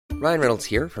Ryan Reynolds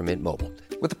here from Mint Mobile.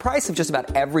 With the price of just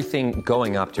about everything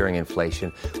going up during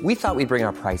inflation, we thought we'd bring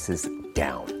our prices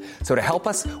down. So to help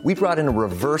us, we brought in a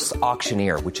reverse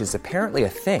auctioneer, which is apparently a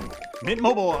thing. Mint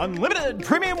Mobile Unlimited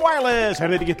Premium Wireless. How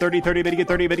to get 30, 30, bit to get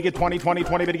 30, bit to get 20, 20,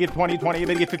 20, bit to get 20, 20,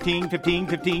 bit to get 15, 15,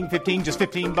 15, 15, just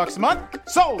 $15 a month?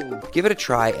 Sold! Give it a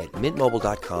try at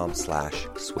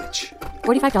mintmobile.com/switch.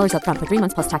 $45 up front for 3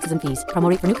 months plus taxes and fees. Promo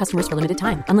rate for new customers for limited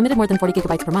time. Unlimited more than 40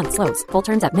 gigabytes per month. Slows full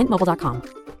terms at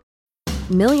mintmobile.com.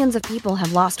 Millions of people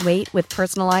have lost weight with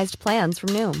personalized plans from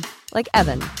Noom. Like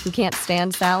Evan, who can't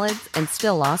stand salads and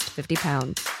still lost 50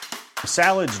 pounds.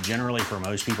 Salads generally for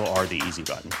most people are the easy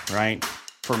button, right?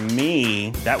 For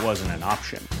me, that wasn't an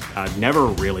option. I never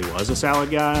really was a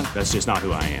salad guy. That's just not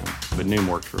who I am. But Noom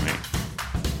worked for me.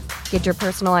 Get your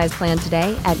personalized plan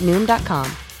today at Noom.com.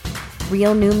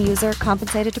 Real Noom user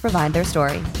compensated to provide their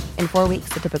story. In 4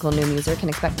 weeks, the typical Noom user can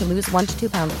expect to lose 1 to 2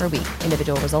 pounds per week.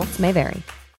 Individual results may vary.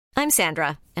 I'm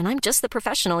Sandra, and I'm just the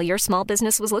professional your small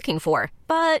business was looking for.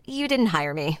 But you didn't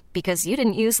hire me because you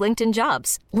didn't use LinkedIn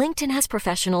Jobs. LinkedIn has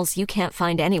professionals you can't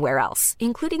find anywhere else,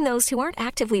 including those who aren't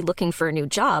actively looking for a new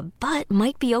job, but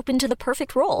might be open to the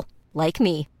perfect role, like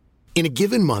me. In a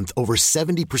given month, over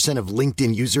 70% of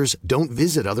LinkedIn users don't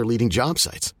visit other leading job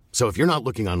sites. So if you're not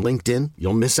looking on LinkedIn,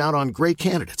 you'll miss out on great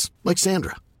candidates like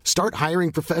Sandra. Start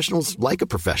hiring professionals like a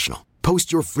professional.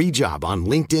 Post your free job on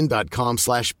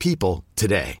linkedin.com/people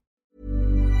today.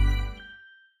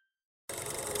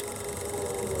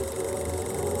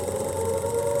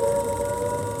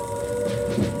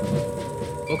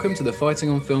 Welcome to the Fighting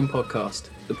on Film podcast,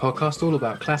 the podcast all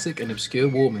about classic and obscure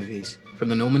war movies, from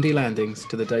the Normandy landings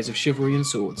to the days of chivalry and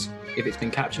swords. If it's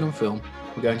been captured on film,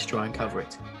 we're going to try and cover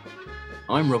it.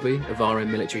 I'm Robbie of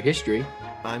RM Military History.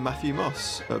 I'm Matthew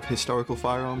Moss of Historical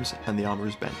Firearms and the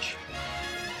Armourer's Bench.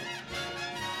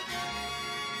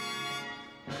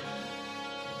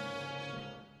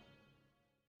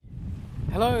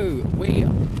 Hello,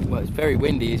 well, it's very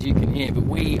windy as you can hear, but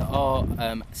we are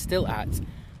still at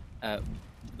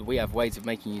the We Have Ways of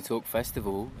Making You Talk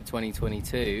Festival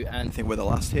 2022, and I think we're the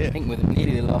last here. I think we're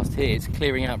nearly the last here. It's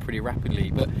clearing out pretty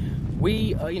rapidly, but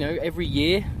we, every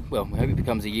year, well, we hope it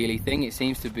becomes a yearly thing. It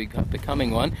seems to be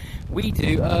becoming one. We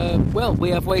do, We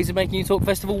Have Ways of Making You Talk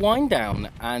Festival wind down,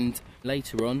 and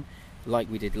later on, like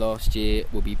we did last year,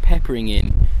 we'll be peppering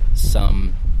in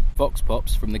some vox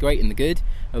pops from the great and the good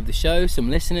of the show, some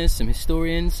listeners, some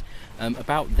historians,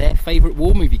 about their favourite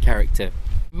war movie character.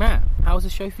 Matt, how was the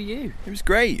show for you? It was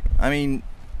great. I mean,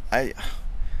 I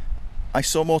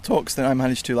saw more talks than I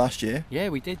managed to last year. Yeah,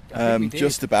 we did. I think we did.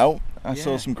 Just about. I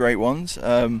saw some great ones.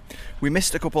 We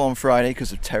missed a couple on Friday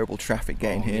because of terrible traffic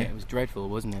getting here. Yeah, it was dreadful,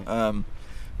 wasn't it?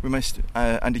 We missed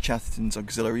Andy Chatterton's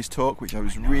Auxiliaries talk, which I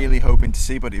was really hoping to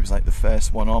see, but it was like the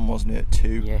first one on, wasn't it, at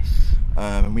 2? Yes.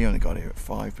 And we only got here at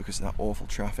 5 because of that awful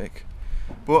traffic.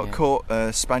 But caught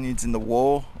Spaniards in the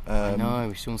War. I know,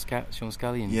 with Sean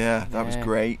Scallion. Yeah, that was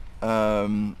great. I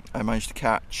managed to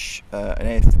catch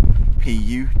an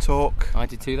AFPU talk. I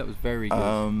did too, that was very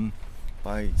good.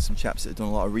 By some chaps that had done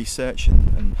a lot of research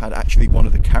and had actually one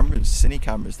of the cameras, cine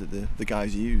cameras that the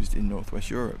guys used in Northwest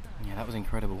Europe. Yeah, that was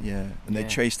incredible. Yeah, and they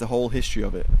traced the whole history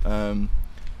of it.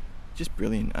 Just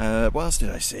brilliant. What else did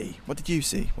I see? What did you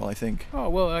see? Well, I think. Oh,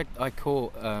 well, I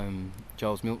caught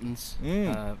Giles Milton's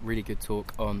really good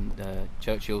talk on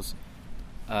Churchill's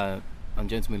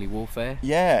ungentlemanly warfare.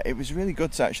 Yeah, it was really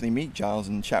good to actually meet Giles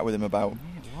and chat with him about it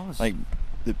was. Like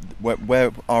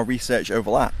where our research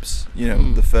overlaps. You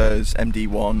know, the Furs,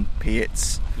 MD1,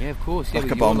 Piets, yeah, of course,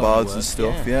 like bombards and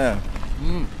stuff. Yeah.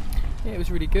 Yeah, it was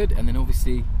really good. And then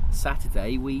obviously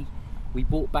Saturday we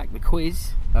brought back the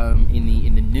quiz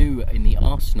in the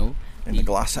Arsenal. In the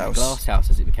Glass House. The Glass House,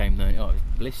 as it became known. Oh, it was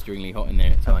blisteringly hot in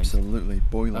there at times. Absolutely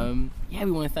boiling. Yeah,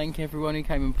 we want to thank everyone who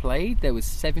came and played. There was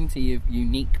 70 of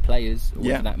unique players, or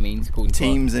whatever that means. According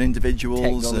teams to and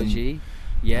individuals. Technology.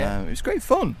 It was great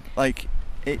fun. Like,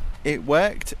 it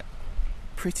worked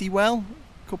pretty well.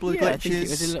 A couple of glitches. I think it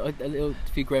was a little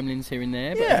few gremlins here and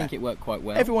there, but I think it worked quite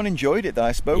well. Everyone enjoyed it that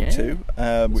I spoke to,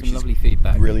 which some lovely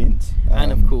feedback. Brilliant.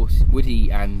 And of course,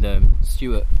 Woody and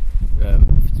Stuart,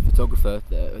 photographer,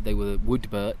 they were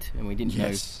Woodbert, and we didn't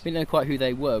know quite who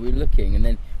they were. We were looking, and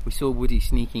then we saw Woody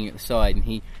sneaking at the side, and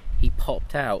he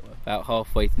popped out about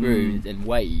halfway through and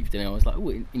waved, and I was like,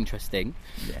 oh, interesting.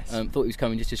 Yes. Thought he was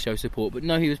coming just to show support, but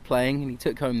no, he was playing, and he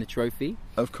took home the trophy.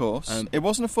 Of course. It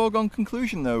wasn't a foregone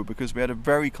conclusion, though, because we had a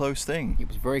very close thing. It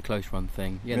was a very close run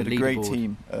thing. Yeah, we had a great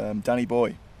team. Danny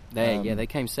Boy. They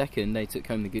came second. They took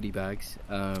home the goodie bags.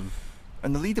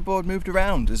 And the leaderboard moved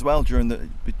around as well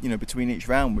during between each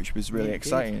round, which was really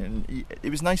exciting. And it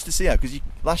was nice to see that, because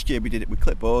last year we did it with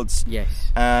clipboards.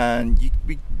 Yes. And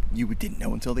you didn't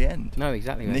know until the end. No,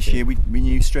 exactly. And this year we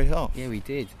knew straight off. Yeah, we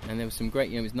did. And there was some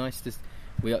great. It was nice to.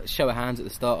 We show of hands at the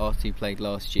start after who played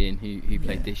last year and who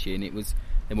played this year, and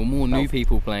there were more new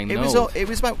people playing than old. It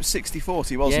was about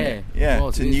 60-40, wasn't it? Yeah, it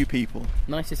was. To new people.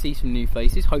 Nice to see some new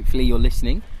faces. Hopefully you're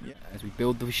listening as we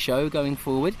build the show going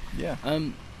forward. Yeah.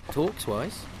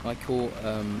 Talks-wise, I caught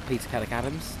Peter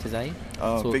Caddick-Adams today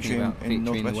talking Victory about in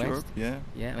North West West. Europe. Yeah.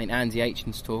 Yeah, I mean Andy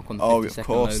Aitchen's talk on the 52nd of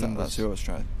course, Lowland that's who I was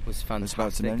trying. Was fantastic. I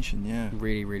was about to mention. Yeah.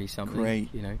 Really, really something. Great.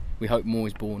 We hope more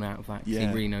is born out of that. Yeah. He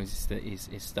really knows his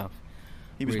stuff.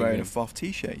 He was wearing a FOF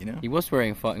t-shirt, He was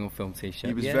wearing a Fighting on Film t-shirt.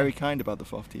 He was very kind about the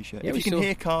FOF t-shirt. If you can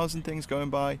hear cars and things going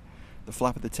by, the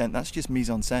flap of the tent, that's just mise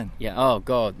en scène. Yeah. Oh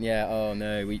God. Yeah. Oh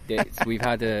no. We've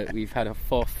had a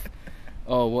FOF.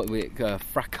 Oh,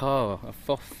 fracas, a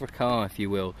FOF fracas, if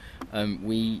you will.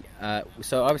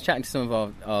 So I was chatting to some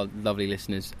of our lovely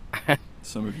listeners.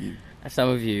 Some of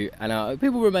you, and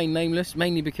people remain nameless,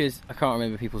 mainly because I can't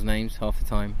remember people's names half the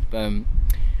time.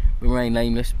 We remain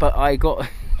nameless, but I got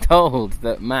told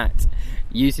that Matt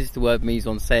uses the word mise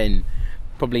en scène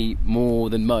probably more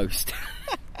than most.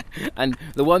 And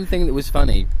the one thing that was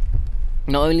funny,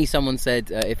 not only someone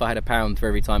said if I had £1 for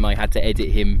every time I had to edit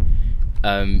him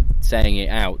saying it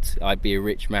out, I'd be a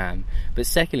rich man, but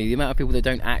secondly, the amount of people that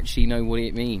don't actually know what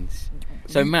it means.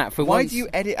 So Matt, why do you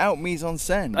edit out mise en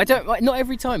scène? I don't. Not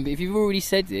every time, but if you've already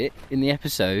said it in the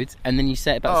episode and then you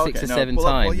say it about 6 or 7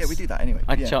 times. Well, yeah, we do that anyway.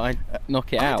 I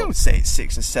knock it out. I don't say it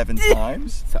 6 or 7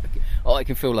 times. Oh, I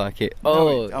can feel like it.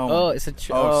 It's a.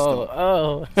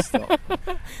 Stop.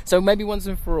 So maybe once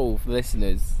and for all, for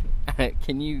listeners,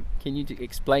 can you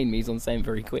explain mise en scène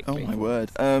very quickly? Oh my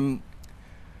word.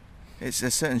 It's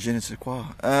a certain je ne sais quoi.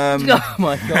 Oh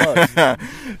my god!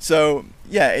 So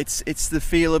yeah, it's the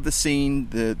feel of the scene,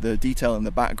 the detail in the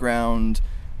background.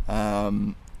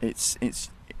 It's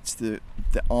the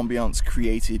ambiance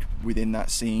created within that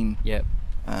scene. Yep.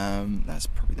 That's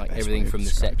probably the best everything way from to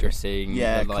the describe set dressing,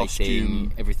 the lighting,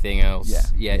 costume, everything else.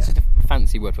 Yeah. It's just a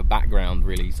fancy word for background,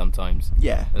 really. Sometimes.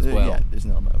 Yeah. As well. Yeah. There's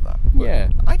an element of that.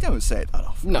 But I don't say it that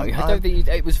often. No, I don't think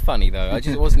it was funny though. I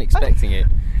just wasn't expecting it.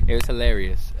 It was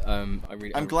hilarious. I'm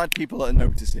glad people are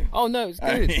noticing. Oh no, it's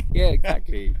good. Yeah,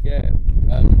 exactly. Yeah.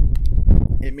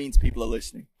 It means people are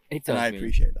listening. It does. And I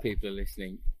appreciate that. People are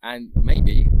listening. And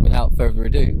maybe, without further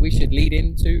ado, we should lead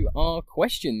into our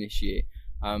question this year.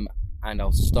 And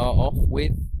I'll start off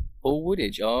with Paul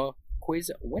Woodidge, our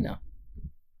quiz winner.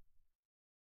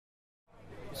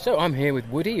 So I'm here with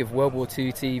Woody of World War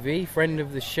II TV, friend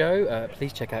of the show.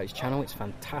 Please check out his channel. It's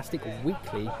fantastic.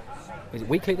 Weekly. Is it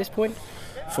weekly at this point?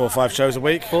 4 or 5 shows a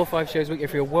week. 4 or 5 shows a week.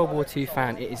 If you're a World War II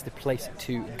fan, it is the place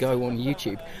to go on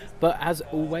YouTube. But as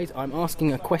always, I'm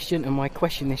asking a question, and my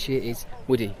question this year is,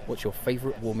 Woody, what's your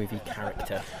favourite war movie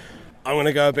character? I'm going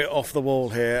to go a bit off the wall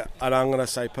here, and I'm going to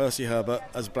say Percy Herbert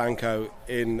as Blanco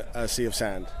in Sea of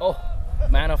Sand. Oh,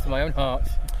 man after my own heart.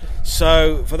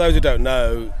 So, for those who don't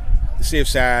know, Sea of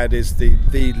Sand is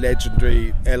the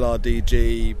legendary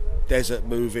LRDG desert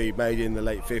movie made in the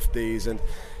late 50s, and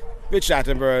Richard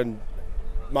Attenborough and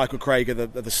Michael Craig are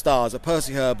the stars.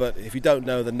 Percy Herbert, if you don't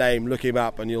know the name, look him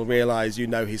up and you'll realise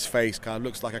his face kind of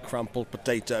looks like a crumpled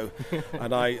potato.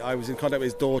 And I was in contact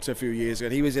with his daughter a few years ago,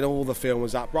 and he was in all the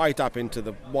films right up into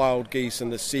the Wild Geese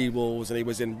and the Sea Wolves, and he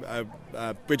was in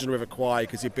Bridge on the River Kwai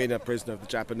because he'd been a prisoner of the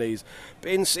Japanese.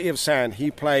 But in Sea of Sand,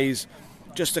 he plays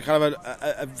just a kind of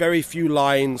a very few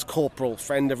lines corporal,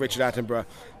 friend of Richard Attenborough,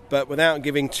 but without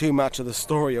giving too much of the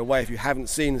story away. If you haven't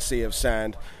seen Sea of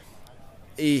Sand,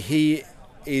 he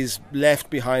is left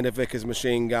behind a Vickers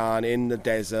machine gun in the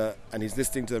desert, and he's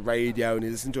listening to the radio, and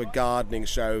he's listening to a gardening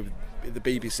show, the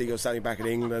BBC or something back in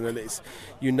England, and it's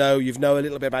you know a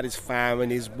little bit about his family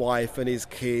and his wife and his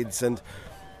kids, and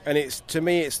it's, to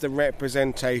me, it's the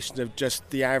representation of just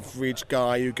the average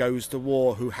guy who goes to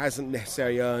war, who hasn't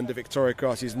necessarily earned a Victoria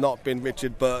Cross. He's not been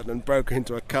Richard Burton and broken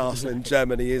into a castle in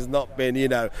Germany. He's not been,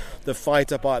 the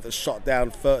fighter pilot that shot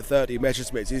down 30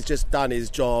 Messerschmitts. He's just done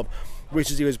his job,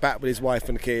 wishes he was back with his wife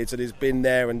and kids, and he's been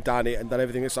there and done it and done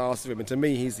everything that's asked of him. And to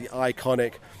me, he's the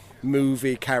iconic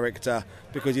movie character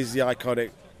because he's the iconic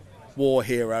war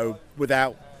hero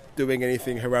without doing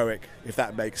anything heroic, if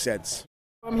that makes sense.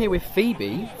 I'm here with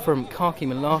Phoebe from Khaki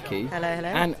Malarkey. Hello.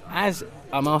 And as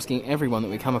I'm asking everyone that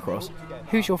we come across,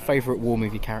 who's your favourite war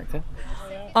movie character?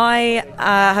 I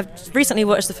have recently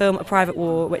watched the film A Private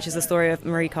War, which is the story of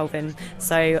Marie Colvin.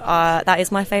 So that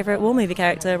is my favourite war movie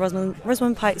character,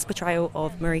 Rosamund Pike's portrayal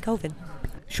of Marie Colvin.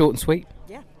 Short and sweet?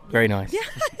 Yeah. Very nice. Yeah.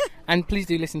 And please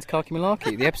do listen to Khaki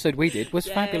Malarkey. The episode we did was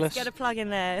fabulous. Get a plug in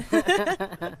there.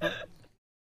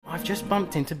 I've just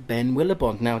bumped into Ben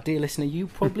Willibond. Now, dear listener, you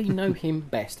probably know him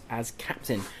best as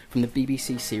Captain from the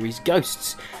BBC series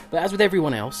Ghosts. But as with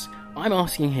everyone else, I'm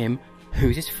asking him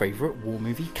who's his favourite war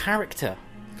movie character.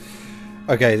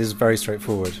 Okay, this is very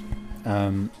straightforward.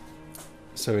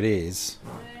 So it is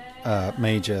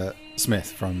Major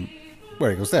Smith from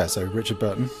Where Eagles Dare, so Richard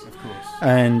Burton. Of course.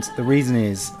 And the reason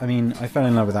is, I mean, I fell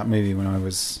in love with that movie when I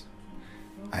was,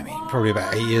 probably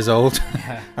about 8 years old.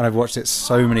 And I've watched it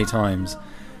so many times.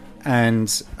 And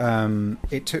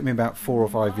it took me about 4 or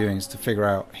 5 viewings to figure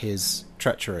out his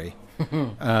treachery.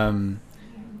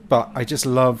 But I just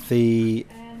love it's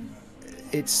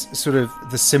sort of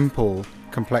the simple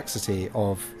complexity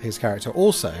of his character.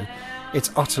 Also,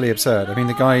 it's utterly absurd. I mean,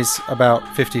 the guy's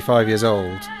about 55 years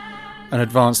old, an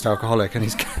advanced alcoholic, and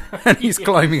he's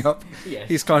climbing up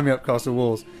castle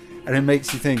walls, and it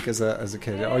makes you think as a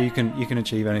kid, you can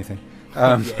achieve anything.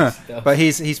 But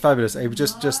he's fabulous. It was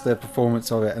just the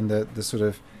performance of it, and the sort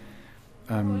of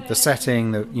the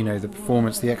setting, the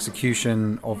performance, the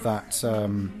execution of that.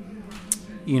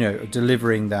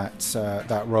 Delivering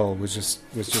that role was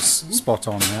just spot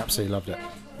on. I absolutely loved it.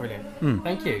 Brilliant.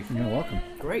 Thank you. You're welcome.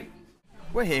 Great.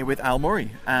 We're here with Al Murray,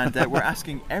 and we're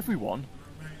asking everyone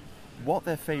what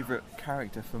their favourite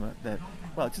character from it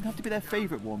doesn't have to be their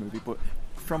favourite war movie, but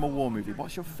from a war movie.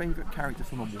 What's your favourite character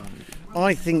from a war movie?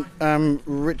 I think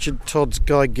Richard Todd's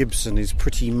Guy Gibson is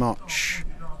pretty much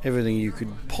everything you could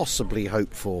possibly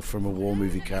hope for from a war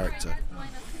movie character.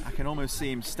 I can almost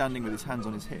see him standing with his hands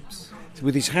on his hips.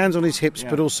 With his hands on his hips,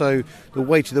 but also the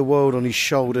weight of the world on his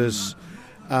shoulders.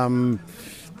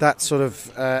 That sort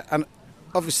of... and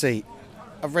obviously,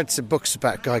 I've read some books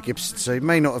about Guy Gibson, so it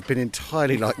may not have been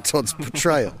entirely like Todd's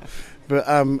portrayal. But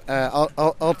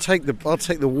I'll take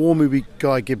the war movie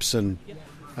Guy Gibson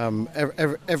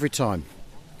every time.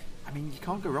 I mean, you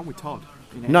can't go wrong with Todd.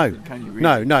 No, can you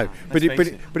really? No.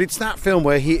 But it's that film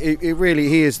where he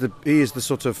is the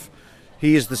sort of...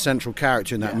 He is the central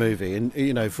character in that movie, and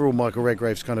for all Michael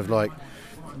Redgrave's kind of like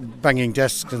banging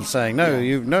desks and saying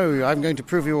no, I'm going to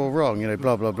prove you all wrong,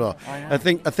 blah blah blah. I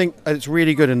think it's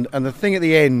really good, and the thing at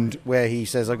the end where he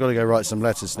says I've got to go write some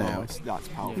letters now, that's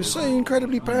powerful. It's so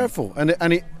incredibly powerful, and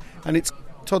it's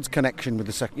Todd's connection with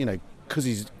the second, because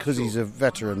he's a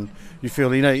veteran. You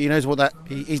feel he knows what that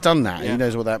he's done that. He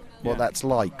knows what that's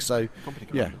like. So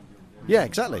yeah,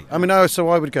 exactly. I mean, so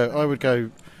I would go.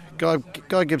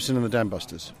 Guy Gibson and the Dam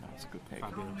Busters. That's a good pick.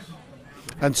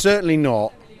 And certainly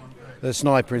not the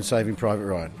sniper in Saving Private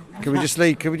Ryan. Can we just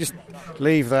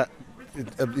leave that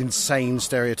insane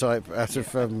stereotype out of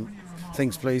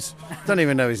things, please? Don't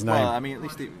even know his name. Well, I mean, at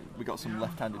least we got some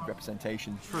left-handed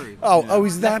representation. True. Oh,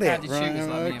 is that it?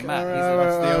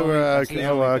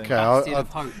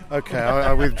 Okay.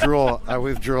 I withdraw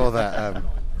that. No,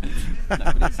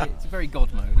 but it's a very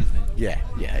God mode, isn't it? Yeah,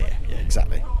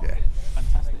 exactly. Yeah.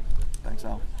 Fantastic. Thanks,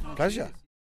 Al. Pleasure.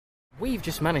 We've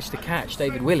just managed to catch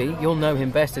David Willey. You'll know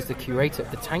him best as the curator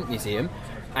of the Tank Museum.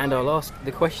 And I'll ask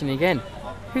the question again.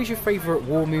 Who's your favourite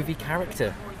war movie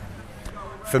character?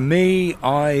 For me,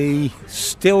 I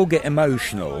still get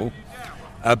emotional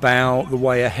about The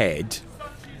Way Ahead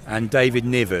and David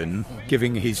Niven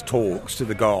giving his talks to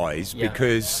the guys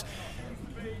because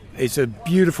it's a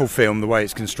beautiful film, the way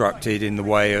it's constructed, in the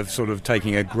way of sort of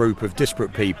taking a group of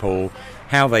disparate people,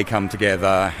 how they come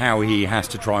together, how he has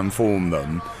to try and form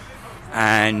them,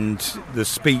 and the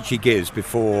speech he gives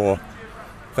before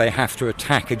they have to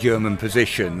attack a German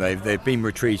position. They've been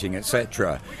retreating,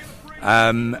 etc.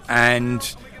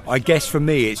 And I guess for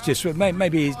me, it's just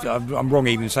maybe I'm wrong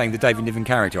even saying the David Niven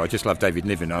character. I just love David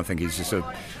Niven. I think he's just a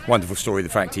wonderful story. The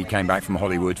fact he came back from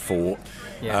Hollywood, fought,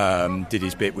 did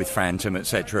his bit with Phantom,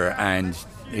 etc. And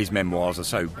his memoirs are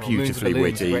so beautifully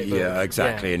witty. Yeah,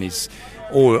 exactly. Yeah. And his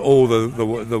all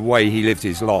the way he lived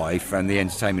his life and the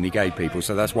entertainment he gave people.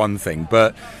 So that's one thing.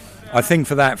 But I think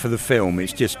for the film,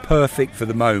 it's just perfect for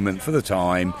the moment, for the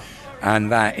time,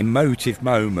 and that emotive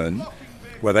moment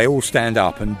where they all stand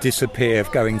up and disappear,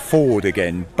 going forward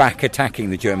again, back attacking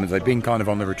the Germans. They've been kind of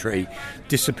on the retreat,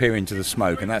 disappear into the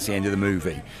smoke, and that's the end of the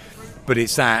movie. But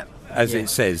it's that, as it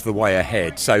says, the way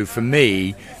ahead. So for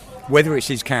me, whether it's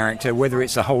his character, whether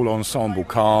it's a whole ensemble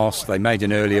cast, they made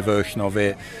an earlier version of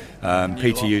it,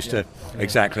 Peter used to,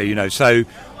 exactly, so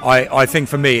I think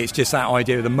for me it's just that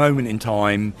idea of the moment in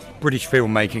time. British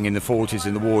filmmaking in the 40s,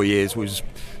 in the war years, was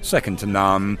second to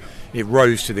none. It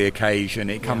rose to the occasion.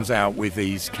 It comes out with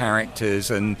these characters,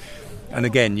 and And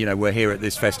again, we're here at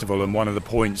this festival, and one of the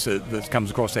points that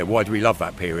comes across there, why do we love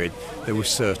that period? There were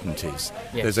certainties.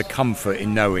 Yes. There's a comfort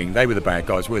in knowing they were the bad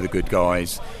guys, we're the good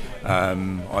guys.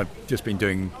 I've just been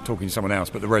talking to someone else,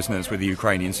 but the resonance with the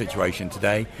Ukrainian situation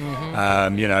today.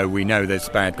 Mm-hmm. We know there's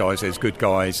bad guys, there's good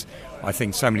guys. I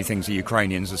think so many things the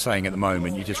Ukrainians are saying at the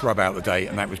moment, you just rub out the date,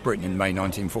 and that was Britain in May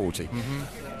 1940.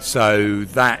 Mm-hmm. So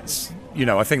that's,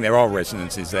 I think there are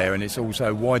resonances there, and it's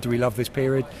also, why do we love this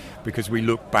period? Because we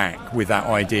look back with that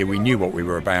idea, we knew what we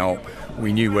were about,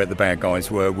 we knew where the bad guys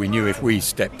were, we knew if we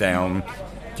stepped down,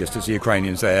 just as the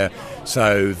Ukrainians there.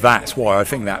 So that's why I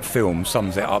think that film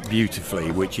sums it up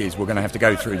beautifully, which is we're going to have to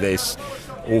go through this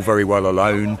all very well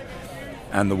alone.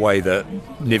 And the way that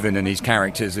Niven and his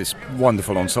characters, this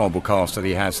wonderful ensemble cast that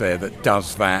he has there that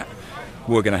does that,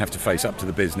 we're going to have to face up to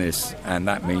the business, and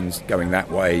that means going that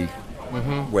way,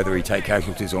 whether he take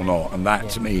casualties or not. And that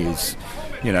to me is,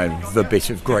 the bit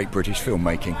of great British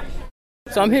filmmaking.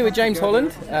 So I'm here with James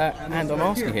Holland, and I'm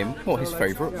asking him what his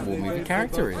favourite war movie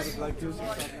character is.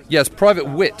 Yes, Private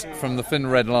Wit from The Thin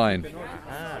Red Line.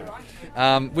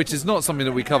 Which is not something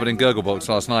that we covered in Gurglebox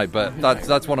last night, but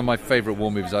that's one of my favourite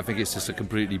war movies. I think it's just a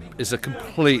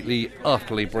completely,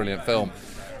 utterly brilliant film.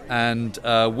 And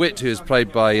Wit, who is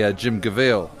played by Jim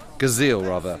Gazelle,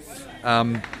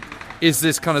 is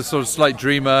this kind of sort of slight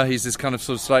dreamer. He's this kind of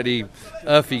sort of slightly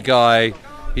earthy guy.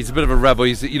 He's a bit of a rebel.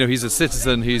 He's a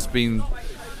citizen who's been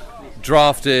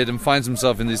drafted and finds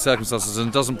himself in these circumstances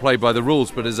and doesn't play by the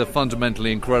rules, but is a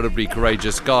fundamentally incredibly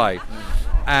courageous guy.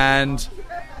 And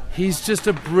he's just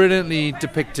a brilliantly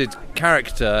depicted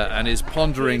character, and his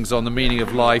ponderings on the meaning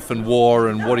of life and war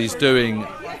and what he's doing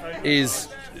is,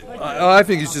 I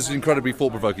think, it's just incredibly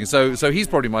thought-provoking. So he's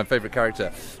probably my favourite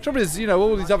character. The trouble is,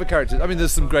 all these other characters. I mean,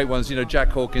 there's some great ones. Jack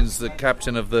Hawkins, the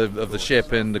captain of the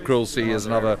ship in The Cruel Sea, is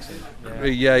another.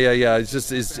 Yeah. It's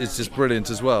just brilliant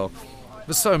as well.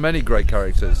 There's so many great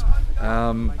characters.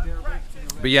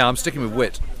 But yeah, I'm sticking with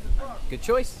Wit. Good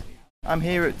choice. I'm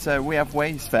here at We Have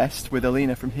Ways Fest with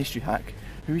Alina from History Hack.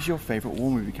 Who is your favourite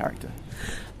war movie character?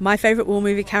 My favourite war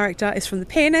movie character is from The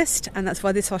Pianist, and that's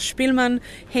Władysław Szpilman.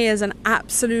 He is an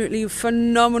absolutely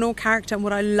phenomenal character, and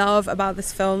what I love about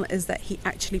this film is that he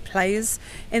actually plays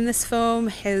in this film.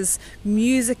 His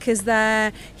music is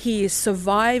there, he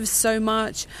survives so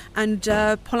much, and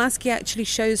Polanski actually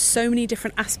shows so many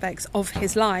different aspects of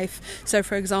his life. So,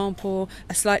 for example,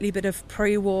 a slightly bit of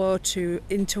pre-war to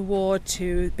interwar,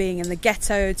 to being in the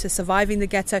ghetto, to surviving the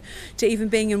ghetto, to even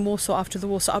being in Warsaw after the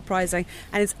Warsaw Uprising,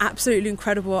 and it's absolutely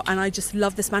incredible. And I just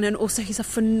love this man, and also he's a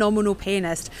phenomenal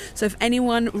pianist. So if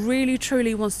anyone really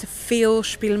truly wants to feel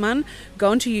Szpilman,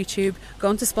 go onto YouTube, go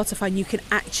onto Spotify, and you can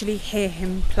actually hear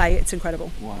him play. It's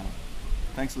incredible. Wow.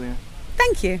 Thanks, Leah.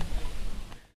 Thank you.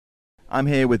 I'm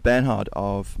here with Bernhard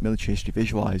of Military History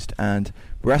Visualised, and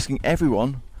we're asking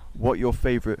everyone what your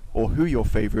favourite, or who your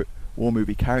favourite war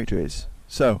movie character is.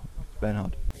 So,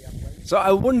 Bernhard. So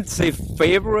I wouldn't say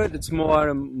favorite, it's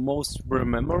more most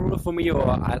memorable for me, or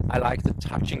I like the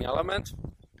touching element.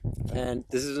 And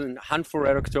this is in Hunt for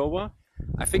Red October.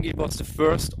 I think he was the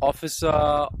first officer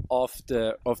of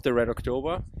the Red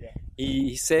October. Yeah.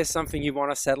 He says something, he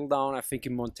want to settle down, I think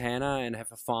in Montana, and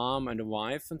have a farm and a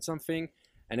wife and something.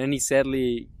 And then he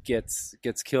sadly gets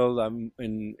killed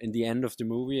in the end of the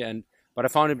movie. But I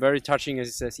found it very touching as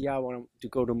he says, I want to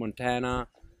go to Montana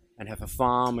and have a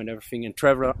farm and everything, and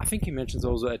travel. I think he mentions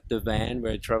also at the van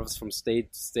where he travels from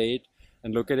state to state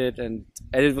and look at it, and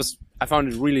I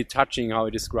found it really touching how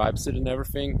he describes it and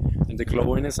everything, and the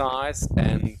glow in his eyes,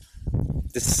 and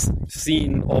this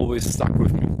scene always stuck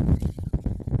with me.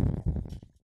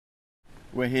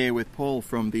 We're here with Paul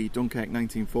from the Dunkirk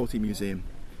 1940 Museum,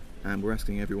 and we're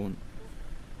asking everyone,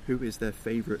 who is their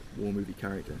favourite war movie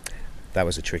character? That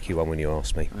was a tricky one when you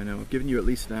asked me. I know. I've given you at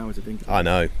least an hour to think about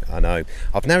it. I know.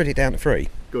 I've narrowed it down to 3.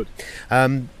 Good.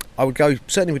 I would go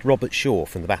certainly with Robert Shaw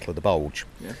from the Battle of the Bulge.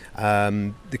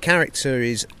 Yeah. The character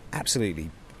is absolutely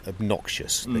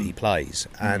obnoxious that he plays,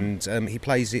 and he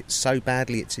plays it so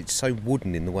badly. It's so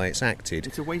wooden in the way it's acted.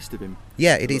 It's a waste of him.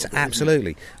 Yeah, it is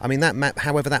absolutely. I mean,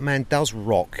 however, that man does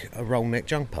rock a roll neck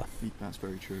jumper. That's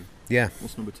very true. Yeah.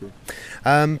 What's number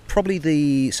 2? Probably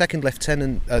the second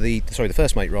lieutenant, the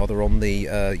first mate rather, on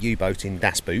the U-boat in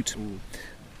Das Boot. Ooh.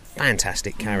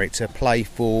 Fantastic character,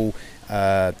 playful,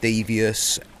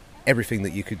 devious, everything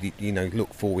that you could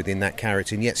look for within that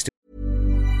character, and yet still.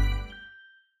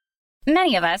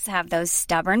 Many of us have those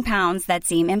stubborn pounds that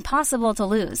seem impossible to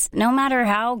lose, no matter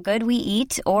how good we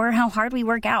eat or how hard we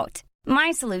work out.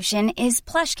 My solution is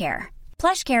PlushCare.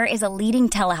 PlushCare is a leading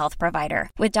telehealth provider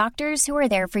with doctors who are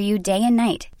there for you day and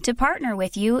night to partner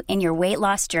with you in your weight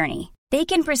loss journey. They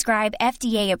can prescribe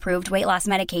FDA-approved weight loss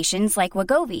medications like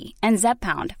Wegovy and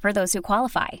Zepbound for those who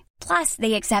qualify. Plus,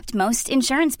 they accept most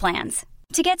insurance plans.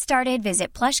 To get started,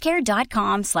 visit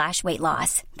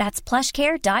plushcare.com/weightloss. That's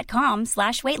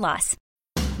plushcare.com/weightloss.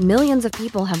 Millions of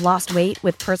people have lost weight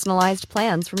with personalized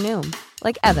plans from Noom,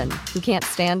 like Evan, who can't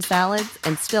stand salads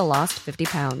and still lost 50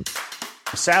 pounds.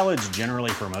 Salads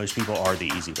generally for most people are the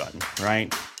easy button,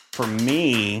 right? For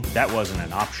me, that wasn't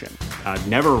an option. I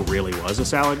never really was a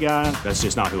salad guy. That's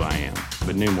just not who I am.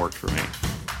 But Noom worked for me.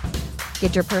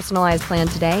 Get your personalized plan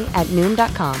today at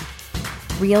Noom.com.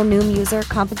 Real Noom user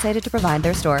compensated to provide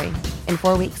their story. In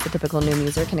 4 weeks, the typical Noom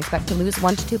user can expect to lose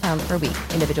 1 to 2 pounds per week.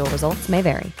 Individual results may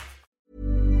vary.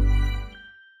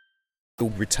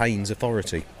 Retains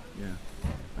authority. Yeah.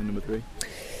 And number 3?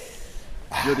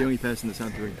 You're the only person that's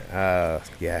had 3.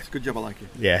 Yeah. It's a good job, I like it.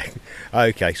 Yeah.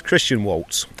 Okay. It's Christian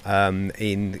Waltz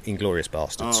in Inglourious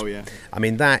Bastards. Oh, yeah. I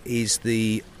mean, that is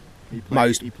the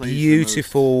most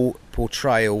beautiful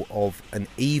portrayal of an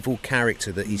evil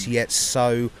character that is yet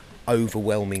so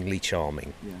overwhelmingly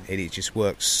charming. Yeah. It just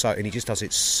works so, and he just does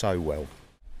it so well.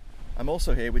 I'm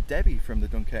also here with Debbie from the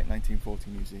Dunkirk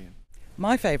 1940 Museum.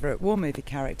 My favourite war movie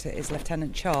character is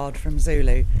Lieutenant Chard from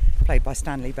Zulu, played by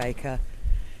Stanley Baker.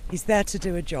 He's there to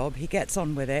do a job, he gets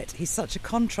on with it. He's such a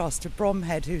contrast to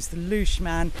Bromhead, who's the louche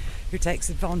man who takes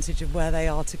advantage of where they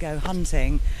are to go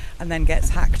hunting and then gets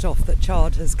hacked off that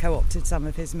Chard has co-opted some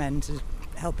of his men to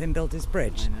help him build his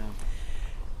bridge. I know.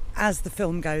 As the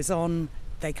film goes on,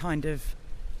 they kind of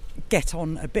get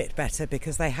on a bit better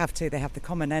because they have to. They have the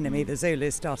common enemy, the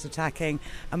Zulus, start attacking,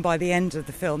 and by the end of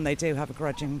the film they do have a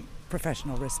grudging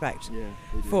professional respect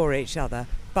for each other.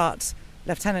 But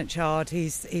Lieutenant Chard,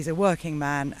 he's a working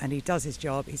man and he does his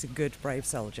job. He's a good, brave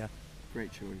soldier.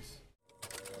 Great choice.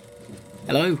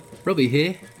 Hello, Robbie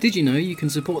here. Did you know you can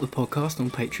support the podcast on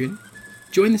Patreon?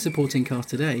 Join the supporting cast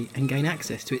today and gain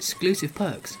access to exclusive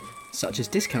perks, such as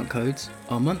discount codes,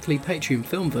 our monthly Patreon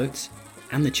film votes,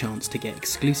 and the chance to get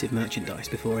exclusive merchandise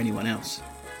before anyone else.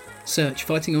 Search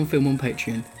Fighting on Film on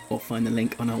Patreon or find the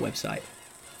link on our website.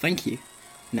 Thank you.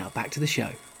 Now back to the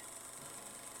show.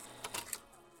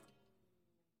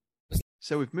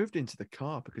 So we've moved into the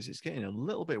car because it's getting a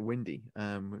little bit windy.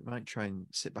 We might try and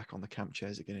sit back on the camp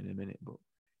chairs again in a minute, but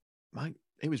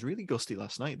it was really gusty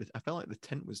last night. I felt like the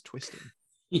tent was twisting.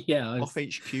 Yeah, Off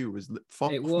HQ was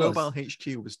Mobile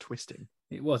HQ was twisting.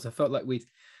 It was. I felt like we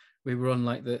were on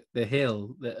like the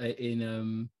hill that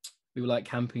in we were like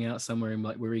camping out somewhere in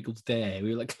like where eagles dare.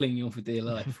 We were like clinging on for dear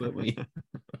life, weren't we?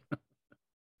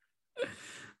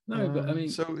 No, but I mean,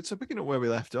 so picking up where we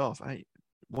left off,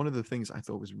 one of the things I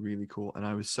thought was really cool, and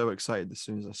I was so excited as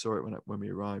soon as I saw it when we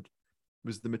arrived,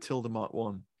 was the Matilda Mark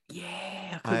 1.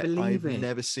 Yeah, I couldn't believe it. I've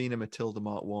never seen a Matilda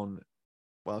Mark 1.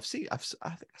 Well, I think I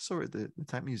saw it at the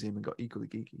Tank Museum and got equally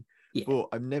geeky. Yeah. But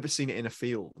I've never seen it in a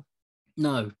field.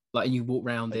 No, like you walk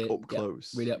around like it up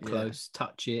close, really up close,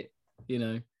 touch it. You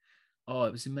know,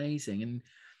 it was amazing, and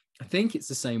I think it's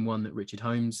the same one that Richard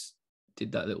Holmes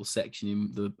did that little section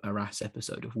in the Arras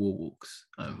episode of War Walks.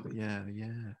 Yeah,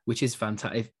 which is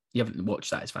fantastic. If you haven't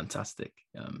watched that, it's fantastic.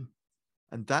 And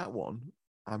that one,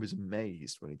 I was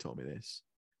amazed when he told me this,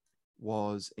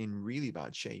 was in really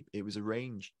bad shape. It was a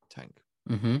range tank,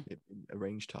 a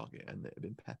range target, and it had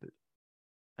been peppered.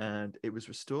 And it was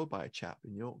restored by a chap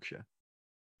in Yorkshire.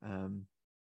 And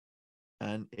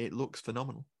it looks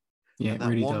phenomenal. Yeah, it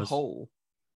really does.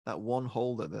 That one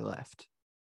hole that they left,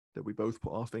 that we both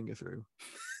put our finger through.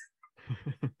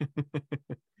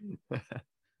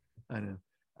 I know.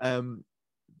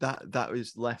 That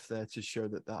was left there to show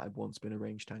that had once been a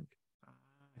range tank.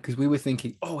 Because we were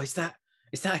thinking, is that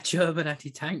a German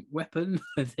anti-tank weapon?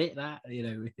 Is it that? You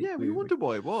know. Yeah, we wondered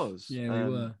what it was. Yeah, we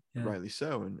were. Yeah. Rightly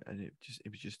so, and it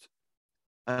was just,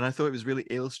 and I thought it was really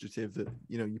illustrative that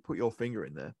you put your finger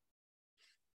in there,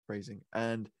 phrasing,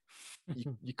 and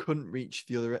you couldn't reach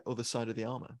the other side of the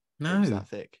armor. No, it was that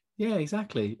thick. Yeah,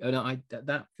 exactly. And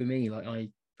that for me, like I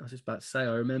was just about to say,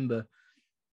 I remember,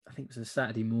 I think it was a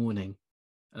Saturday morning.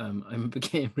 I remember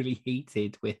getting really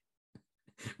heated with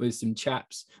some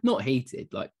chaps, not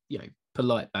heated, like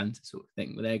polite banter sort of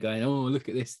thing, where they're going, "Oh, look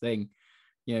at this thing,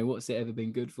 what's it ever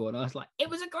been good for?" And I was like, "It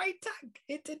was a great tank.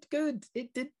 It did good.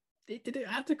 It did an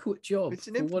adequate job." It's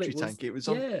an infantry tank. It was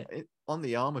on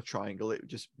the armor triangle. It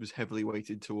just was heavily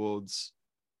weighted towards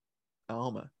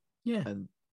armor. Yeah, and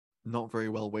not very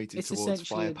well weighted towards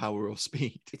firepower or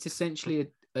speed. It's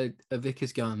essentially a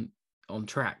Vickers gun on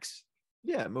tracks.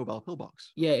 Yeah, mobile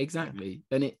pillbox. Yeah, exactly.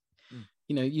 And it,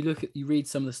 you read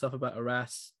some of the stuff about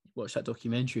Arras, watch that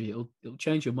documentary. It'll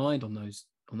change your mind on those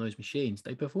machines.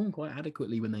 They perform quite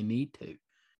adequately when they need to.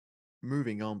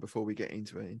 Moving on, before we get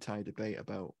into an entire debate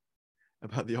about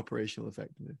about the operational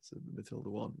effectiveness of the Matilda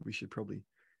 1, we should probably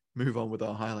move on with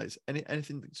our highlights.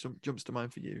 Anything that jumps to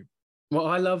mind for you? Well,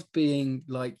 I loved being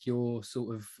like your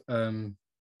sort of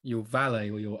your valet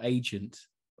or your agent,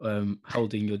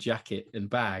 holding your jacket and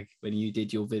bag when you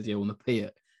did your video on the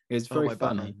pier. It was very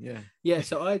funny. Batman, yeah.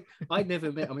 So I'd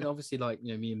never met. I mean, obviously, like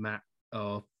me and Matt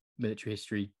are military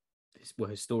history,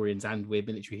 historians, and we're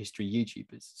military history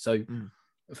YouTubers. So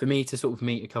for me to sort of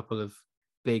meet a couple of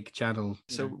big channel,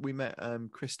 so we met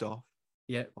Christoph,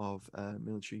 yeah, of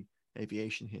military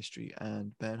aviation history,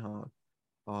 and Bernhard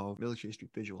of military history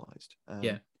visualized.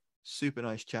 Super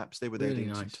nice chaps. They were there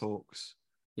doing some talks.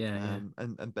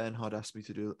 And Bernhard asked me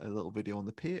to do a little video on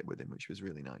the pier with him, which was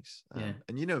really nice.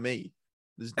 And you know me,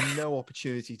 there's no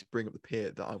opportunity to bring up the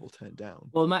pier that I will turn down.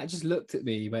 Well, Matt just looked at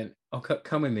me. He went, "Oh,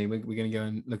 come with me. We're going to go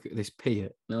and look at this pier."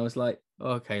 And I was like,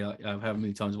 oh, "Okay." Like, how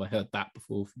many times have I heard that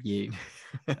before from you?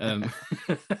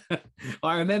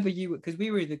 I remember you because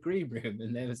we were in the green room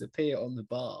and there was a pier on the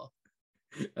bar.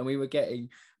 And we were getting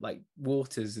like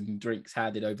waters and drinks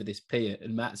handed over this pier,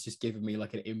 and Matt's just giving me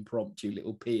like an impromptu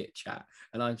little pier chat,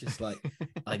 and I'm just like,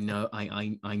 I know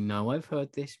I've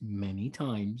heard this many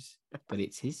times, but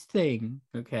it's his thing.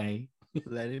 Okay,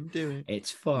 let him do it.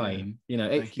 It's fine.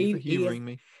 Thank you for humouring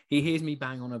me. He hears me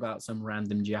bang on about some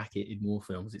random jacket in war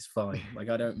films. It's fine. Like,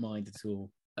 I don't mind at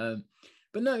all.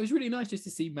 But no, it was really nice just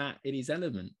to see Matt in his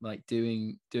element, like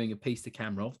doing a piece to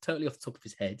camera totally off the top of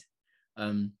his head.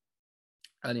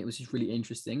 And it was just really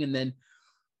interesting. And then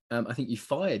I think you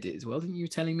fired it as well, didn't you?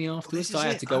 Telling me afterwards, I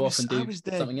had to go off and do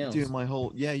something else. Doing my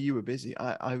whole, you were busy.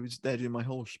 I was there doing my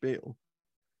whole spiel.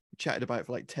 We chatted about it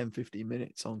for like 10, 15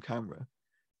 minutes on camera.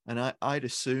 And I'd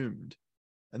assumed,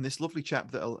 and this lovely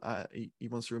chap that he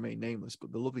wants to remain nameless,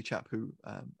 but the lovely chap who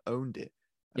owned it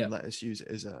and let us use it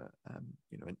as a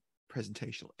a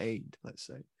presentational aid, let's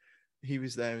say. He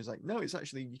was there and was like, no, it's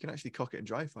actually, you can actually cock it and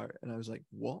dry fire it. And I was like,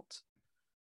 what?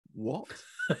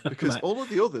 Because all of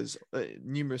the others,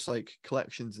 numerous like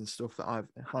collections and stuff that I've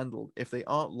handled, if they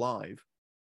aren't live,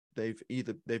 they've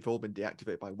all been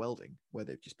deactivated by welding, where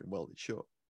they've just been welded shut.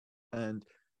 And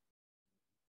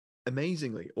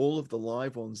amazingly, all of the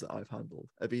live ones that I've handled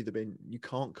have either been, you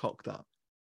can't cock that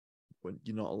when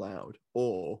you're not allowed,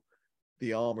 or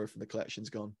the armor from the collection's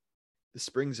gone. The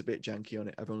spring's a bit janky on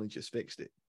it. I've only just fixed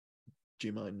it. Do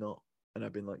you mind not? And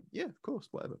I've been like, yeah, of course,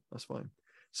 whatever, that's fine.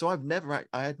 So I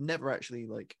had never actually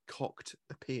like cocked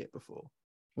a pier before.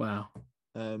 Wow.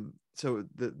 So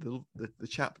the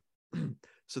chap,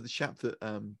 so the chap that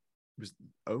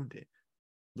owned it,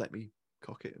 let me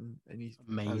cock it, and he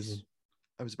amazing.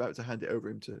 I was about to hand it over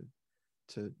him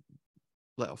to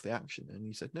let off the action, and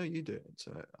he said, "No, you do it."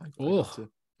 So I got to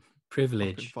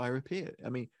privilege fire a pier. I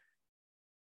mean,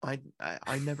 I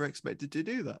never expected to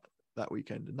do that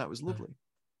weekend, and that was lovely.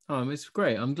 Oh, it's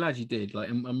great. I'm glad you did. Like,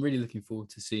 I'm really looking forward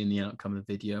to seeing the outcome of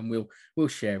the video, and we'll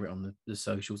share it on the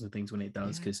socials and things when it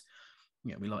does, because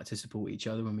we like to support each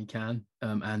other when we can.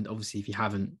 And obviously, if you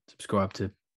haven't subscribed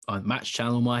to Matt's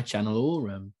channel, my channel,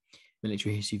 or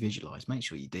Military History Visualized, make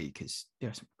sure you do, because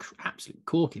there are some absolute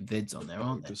corking vids on there,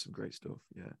 aren't there? There's some great stuff.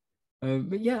 Yeah.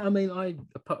 But yeah, I mean,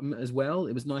 as well,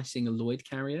 it was nice seeing a Lloyd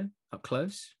carrier up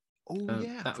close. Oh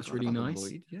yeah, that was really nice.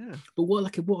 Lloyd, yeah. But what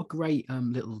a great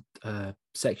little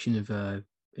section of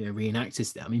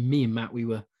reenactors there. I mean, me and Matt, we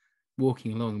were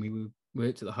walking along, and we were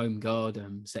up to the Home Guard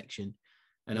section,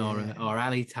 and our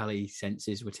alley tally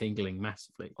senses were tingling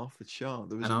massively. Off the chart.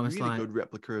 There was a really good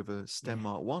replica of a STEM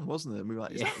Mark 1, wasn't there? And we were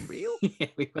like, is that real? Yeah,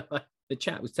 we were like, the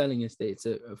chat was telling us that it's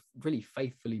a really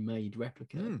faithfully made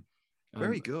replica.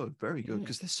 Very good,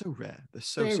 because they're so rare. They're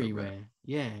so rare.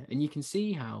 Yeah, and you can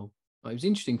see how. It was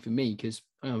interesting for me because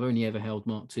I've only ever held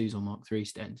Mark 2s or Mark 3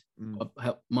 stems. I've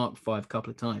held Mark 5 a couple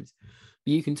of times.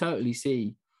 But you can totally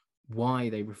see why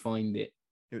they refined it.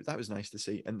 That was nice to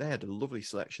see. And they had a lovely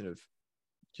selection of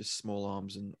just small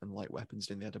arms and light weapons.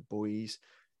 Then they had a boys,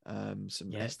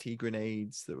 some ST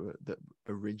grenades that were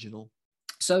original.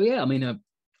 So, yeah, I mean,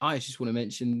 I just want to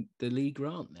mention the Lee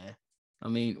Grant there. I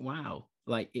mean, wow.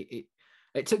 Like,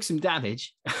 it took some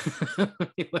damage.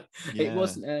 It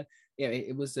wasn't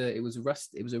it was a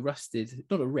rusted,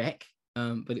 not a wreck,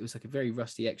 but it was like a very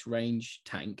rusty X-range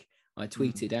tank. I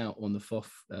tweeted out on the FOF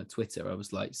Twitter. I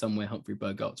was like, somewhere Humphrey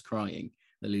Bogart's crying,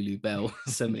 the Lulu Bell,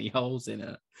 so many holes in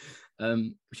her.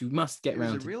 which we must get It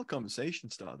round was a to. real conversation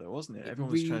starter, though, wasn't it? It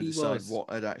Everyone was trying to really decide was. what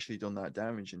had actually done that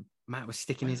damage. And Matt was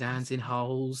sticking his hands in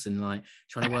holes and like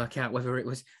trying to work out whether it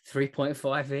was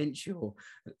 3.5 inch or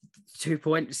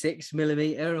 2.6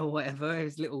 millimeter or whatever.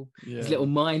 His little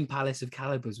mind palace of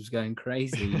calibers was going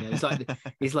crazy. You know,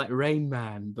 it's like Rain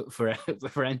Man, but for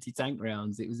anti-tank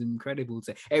rounds. It was incredible.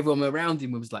 Everyone around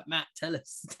him was like, Matt, tell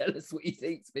us what you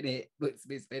think's been hit. What's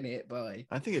been hit by?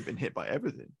 I think it'd been hit by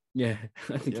everything. Yeah,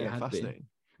 I think it had fascinating. been.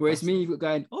 Whereas me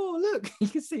going, oh look, you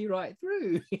can see right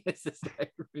through. It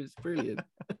was brilliant.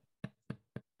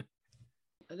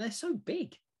 They're so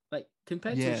big, like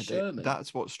compared to Sherman.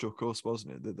 That's what struck us,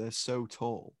 wasn't it? That they're so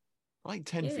tall, like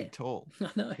 10 feet tall. I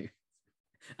know,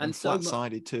 and so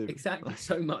flat-sided too. Exactly,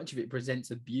 so much of it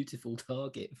presents a beautiful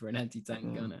target for an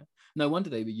anti-tank gunner. No wonder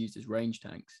they were used as range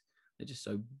tanks. They're just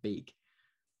so big.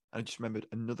 I just remembered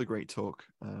another great talk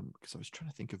because I was trying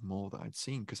to think of more that I'd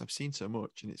seen because I've seen so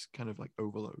much and it's kind of like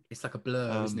overload. It's like a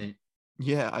blur, isn't it?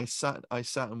 Yeah, I sat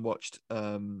and watched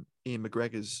Ian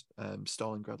McGregor's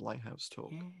Stalingrad Lighthouse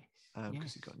talk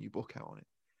because he's got a new book out on it,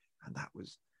 and that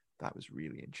was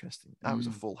really interesting. That was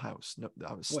a full house. No,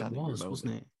 I was standing remotely.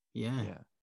 Wasn't it? Yeah.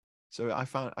 So I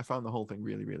found the whole thing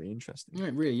really, really interesting. Yeah,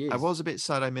 it really is. I was a bit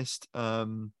sad I missed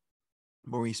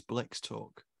Maurice Blick's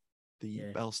talk,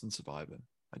 the Belsen survivor.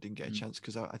 I didn't get a chance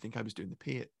because I think I was doing the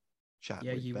Piat chat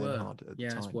with Bernhard at the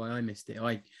time. That's why I missed it.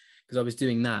 Because I was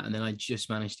doing that, and then I just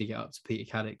managed to get up to Peter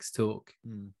Caddick's talk.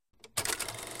 It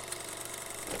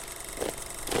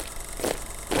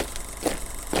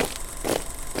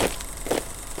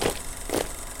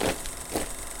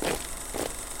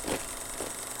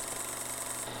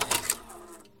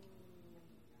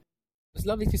was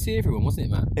lovely to see everyone, wasn't it,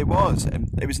 Matt? It was, and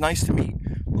it was nice to meet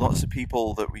lots of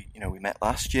people that we met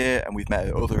last year, and we've met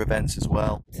at other events as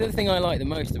well. So the thing I like the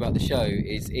most about the show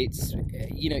is it's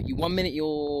you 1 minute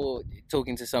you're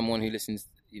talking to someone who listens,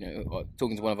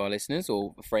 talking to one of our listeners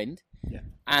or a friend,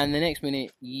 and the next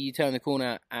minute you turn the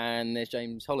corner and there's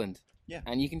James Holland,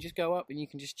 and you can just go up and you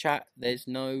can just chat. There's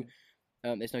no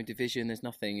division. There's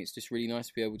nothing. It's just really nice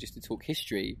to be able just to talk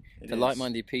history to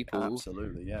like-minded people.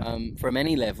 Absolutely, yeah. From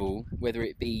any level, whether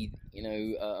it be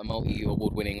a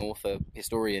multi-award-winning author,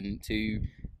 historian, to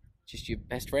just your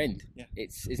best friend. Yeah.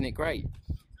 Isn't it great?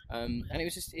 And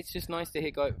it's just nice to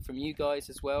hear from you guys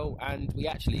as well. And we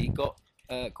actually got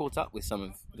caught up with some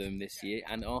of them this year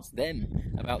and asked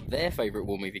them about their favourite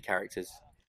war movie characters.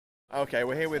 Okay,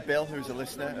 we're here with Bill, who's a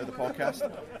listener of the podcast,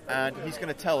 and he's going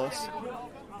to tell us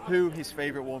who his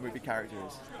favourite war movie character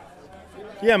is.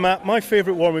 Yeah, Matt, my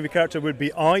favourite war movie character would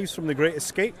be Ives from The Great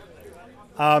Escape,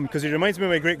 because he reminds me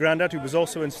of my great-granddad, who was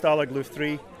also in Stalag Luft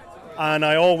 3, and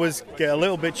I always get a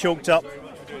little bit choked up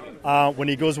when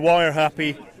he goes wire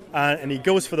happy, and he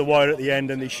goes for the wire at the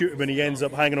end, and they shoot him and he ends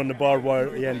up hanging on the barbed wire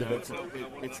at the end of it.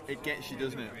 It gets you,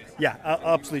 doesn't it? Yeah,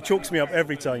 absolutely, chokes me up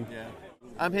every time. Yeah.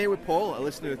 I'm here with Paul, a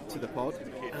listener to the pod,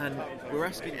 and we're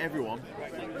asking everyone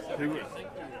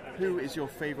who is your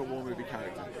favourite war movie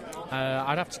character?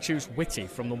 I'd have to choose Whitty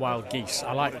from The Wild Geese.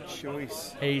 I like that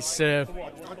choice. They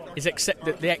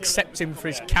accept him for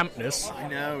his campness. I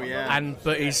know, yeah. And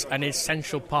his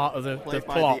essential part of the plot.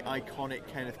 By the iconic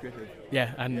Kenneth Griffith.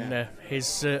 Yeah, and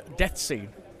his death scene,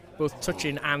 both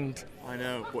touching and I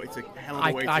know, but it's a hell of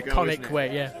a way to go. Iconic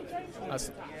way, yeah. That's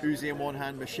Uzi in one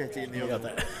hand, machete in the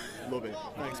other. Love it.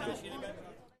 Thanks, Bill.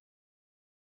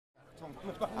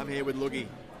 I'm here with Luggy,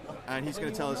 and he's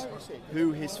going to tell us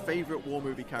who his favourite war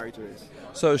movie character is.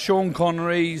 So Sean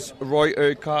Connery's Roy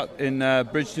Urquhart in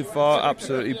Bridge Too Far,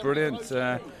 absolutely brilliant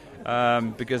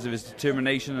because of his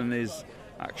determination and his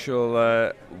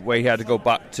actual way he had to go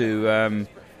back to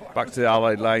the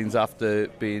Allied lines after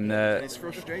being... and his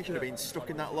frustration of being stuck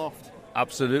in that loft.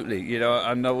 Absolutely,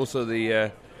 and also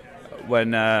the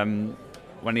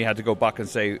when he had to go back and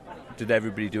say, did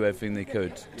everybody do everything they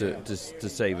could to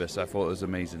save us? I thought it was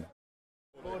amazing.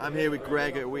 I'm here with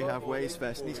Greg at We Have Ways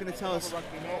Fest, and he's going to tell us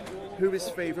who his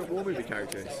favourite war movie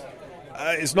character is.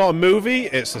 It's not a movie,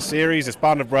 it's a series, it's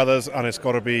Band of Brothers, and it's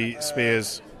got to be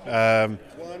Spears.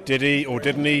 Did he or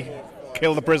didn't he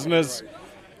kill the prisoners?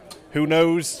 Who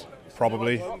knows?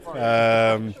 Probably.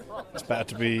 It's better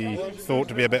to be thought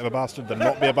to be a bit of a bastard than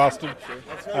not be a bastard.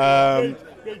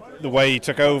 The way he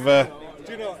took over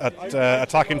at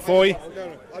attacking Foy,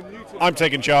 I'm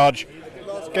taking charge,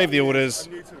 gave the orders,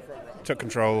 took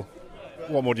control.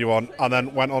 What more do you want? And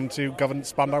then went on to govern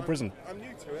Spandau Prison.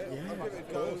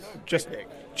 Just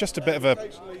a bit of a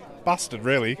bastard,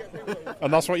 really,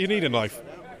 and that's what you need in life.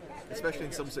 Especially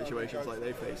in some situations like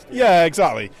they faced. Yeah,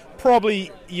 exactly.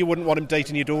 Probably you wouldn't want him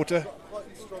dating your daughter.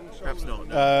 Perhaps not.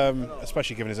 No.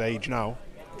 Especially given his age now.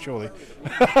 surely.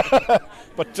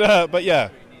 But yeah,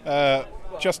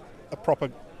 just a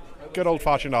proper, good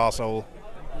old-fashioned arsehole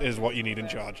is what you need in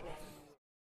charge.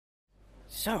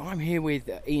 So I'm here with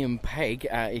Ian Pegg.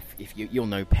 If you'll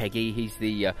know Peggy, he's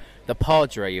the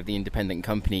padre of the independent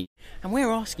company, and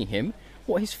we're asking him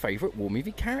what his favourite war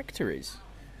movie character is.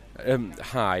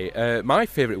 Hi, my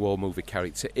favourite war movie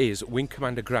character is Wing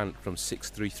Commander Grant from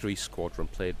 633 Squadron,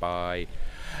 played by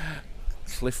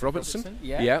Cliff Robertson.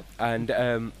 Yeah.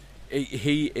 And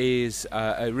he is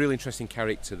a really interesting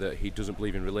character that he doesn't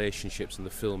believe in relationships, and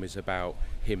the film is about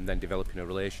him then developing a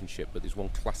relationship. But there's one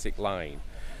classic line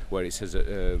where it says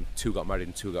that two got married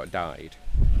and two got died.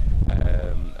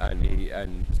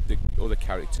 And the other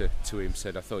character to him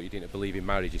said, "I thought you didn't believe in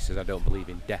marriage." He says, "I don't believe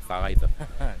in death either."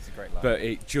 It's a great line. But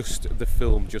the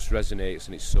film just resonates,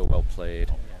 and it's so well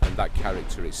played, and that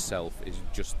character itself is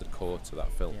just the core to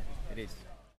that film. Yeah, it is.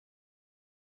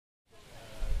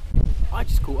 I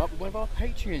just caught up with one of our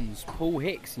patrons, Paul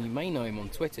Hicks, and you may know him on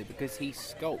Twitter because he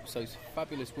sculpts those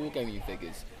fabulous wargaming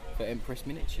figures for Empress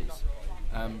Miniatures.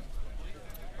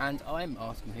 And I'm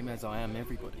asking him, as I am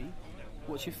everybody,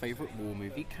 what's your favourite war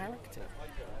movie character?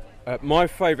 My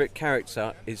favourite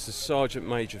character is the Sergeant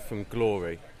Major from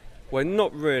Glory. Well,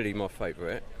 not really my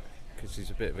favourite, because he's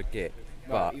a bit of a git.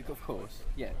 Right, of course,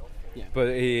 yeah. But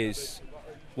he is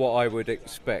what I would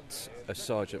expect a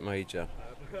Sergeant Major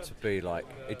to be like.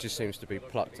 It just seems to be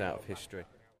plucked out of history.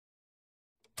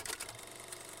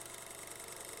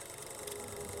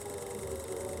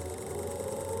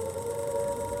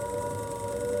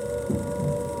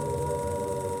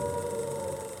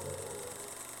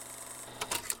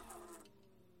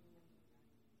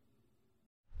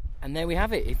 And there we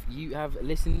have it. If you have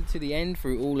listened to the end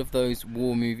through all of those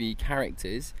war movie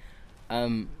characters,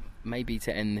 maybe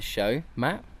to end the show,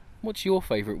 Matt, what's your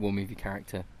favourite war movie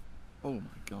character? Oh my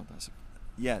God,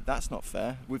 that's not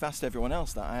fair. We've asked everyone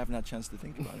else that. I haven't had a chance to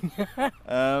think about it.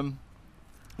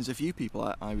 There's a few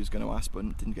people I was going to ask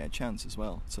but didn't get a chance as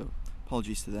well, so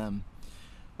apologies to them.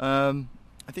 I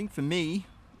think for me,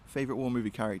 favourite war movie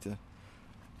character,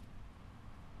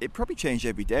 it probably changed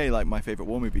every day, like my favourite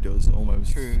war movie does,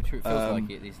 almost. True. It feels like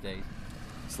it these days.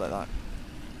 It's like that.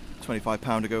 25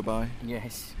 pound to go by.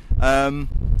 Yes. I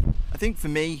think for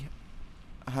me,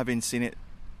 having seen it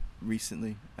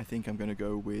recently, I think I'm going to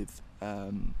go with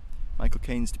Michael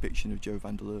Caine's depiction of Joe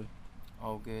Vandeleur.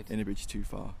 Oh, good. In A Bridge Too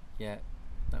Far. Yeah,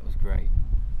 that was great.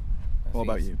 What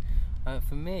about you?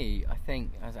 For me, I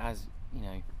think, as you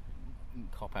know,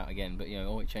 cop out again, but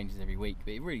it changes every week,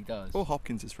 but it really does. Or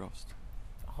Hopkins as Frost.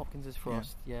 Hopkins as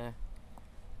Frost, yeah.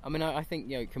 I mean, I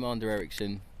think Commander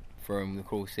Erickson from The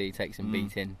Cruel Sea takes some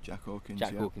beating. Jack Hawkins'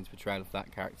 portrayal of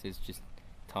that character is just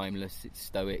timeless. It's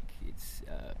stoic. It's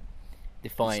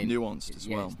defiant. It's nuanced as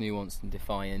well. It's nuanced and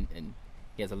defiant, and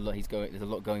he has a lot. There's a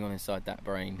lot going on inside that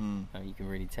brain. You can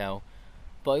really tell.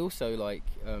 But I also like.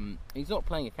 He's not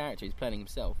playing a character; he's playing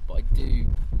himself. But I do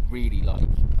really like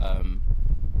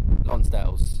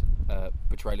Lonsdale's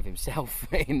portrayal of himself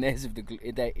in Theirs Is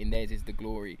the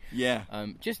Glory. Yeah.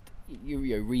 Just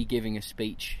you're re-giving a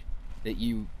speech that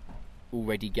you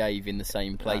already gave in the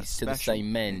same place to the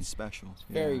same men. It's special. It's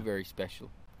very, very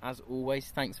special. As always,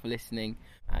 thanks for listening.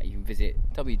 You can visit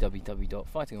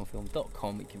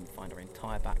www.fightingonfilm.com. You can find our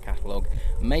entire back catalogue.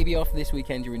 Maybe after this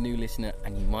weekend you're a new listener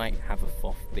and you might have a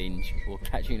FOF binge. We'll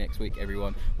catch you next week,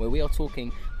 everyone, where we are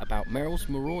talking about Merrill's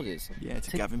Marauders. Yeah, it's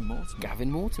Gavin Mortimer. Gavin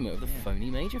Mortimer of the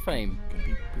Phony Major fame. Going to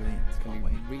be brilliant. Can't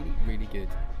wait. Really, really good.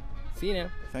 See you now.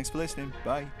 Thanks for listening.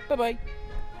 Bye. Bye-bye.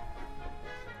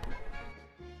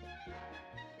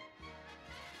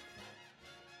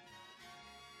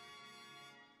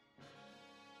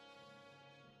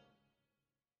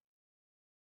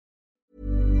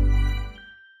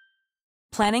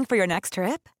 Planning for your next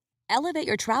trip? Elevate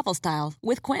your travel style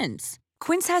with Quince.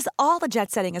 Quince has all the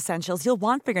jet-setting essentials you'll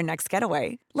want for your next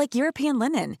getaway, like European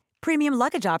linen, premium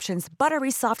luggage options,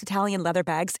 buttery soft Italian leather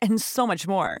bags, and so much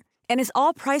more. And is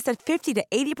all priced at 50 to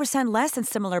 80% less than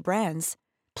similar brands.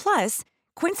 Plus,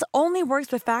 Quince only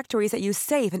works with factories that use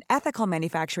safe and ethical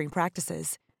manufacturing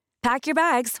practices. Pack your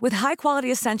bags with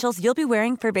high-quality essentials you'll be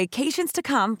wearing for vacations to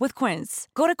come with Quince.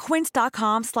 Go to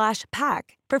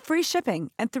quince.com/pack for free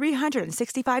shipping and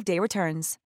 365-day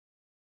returns.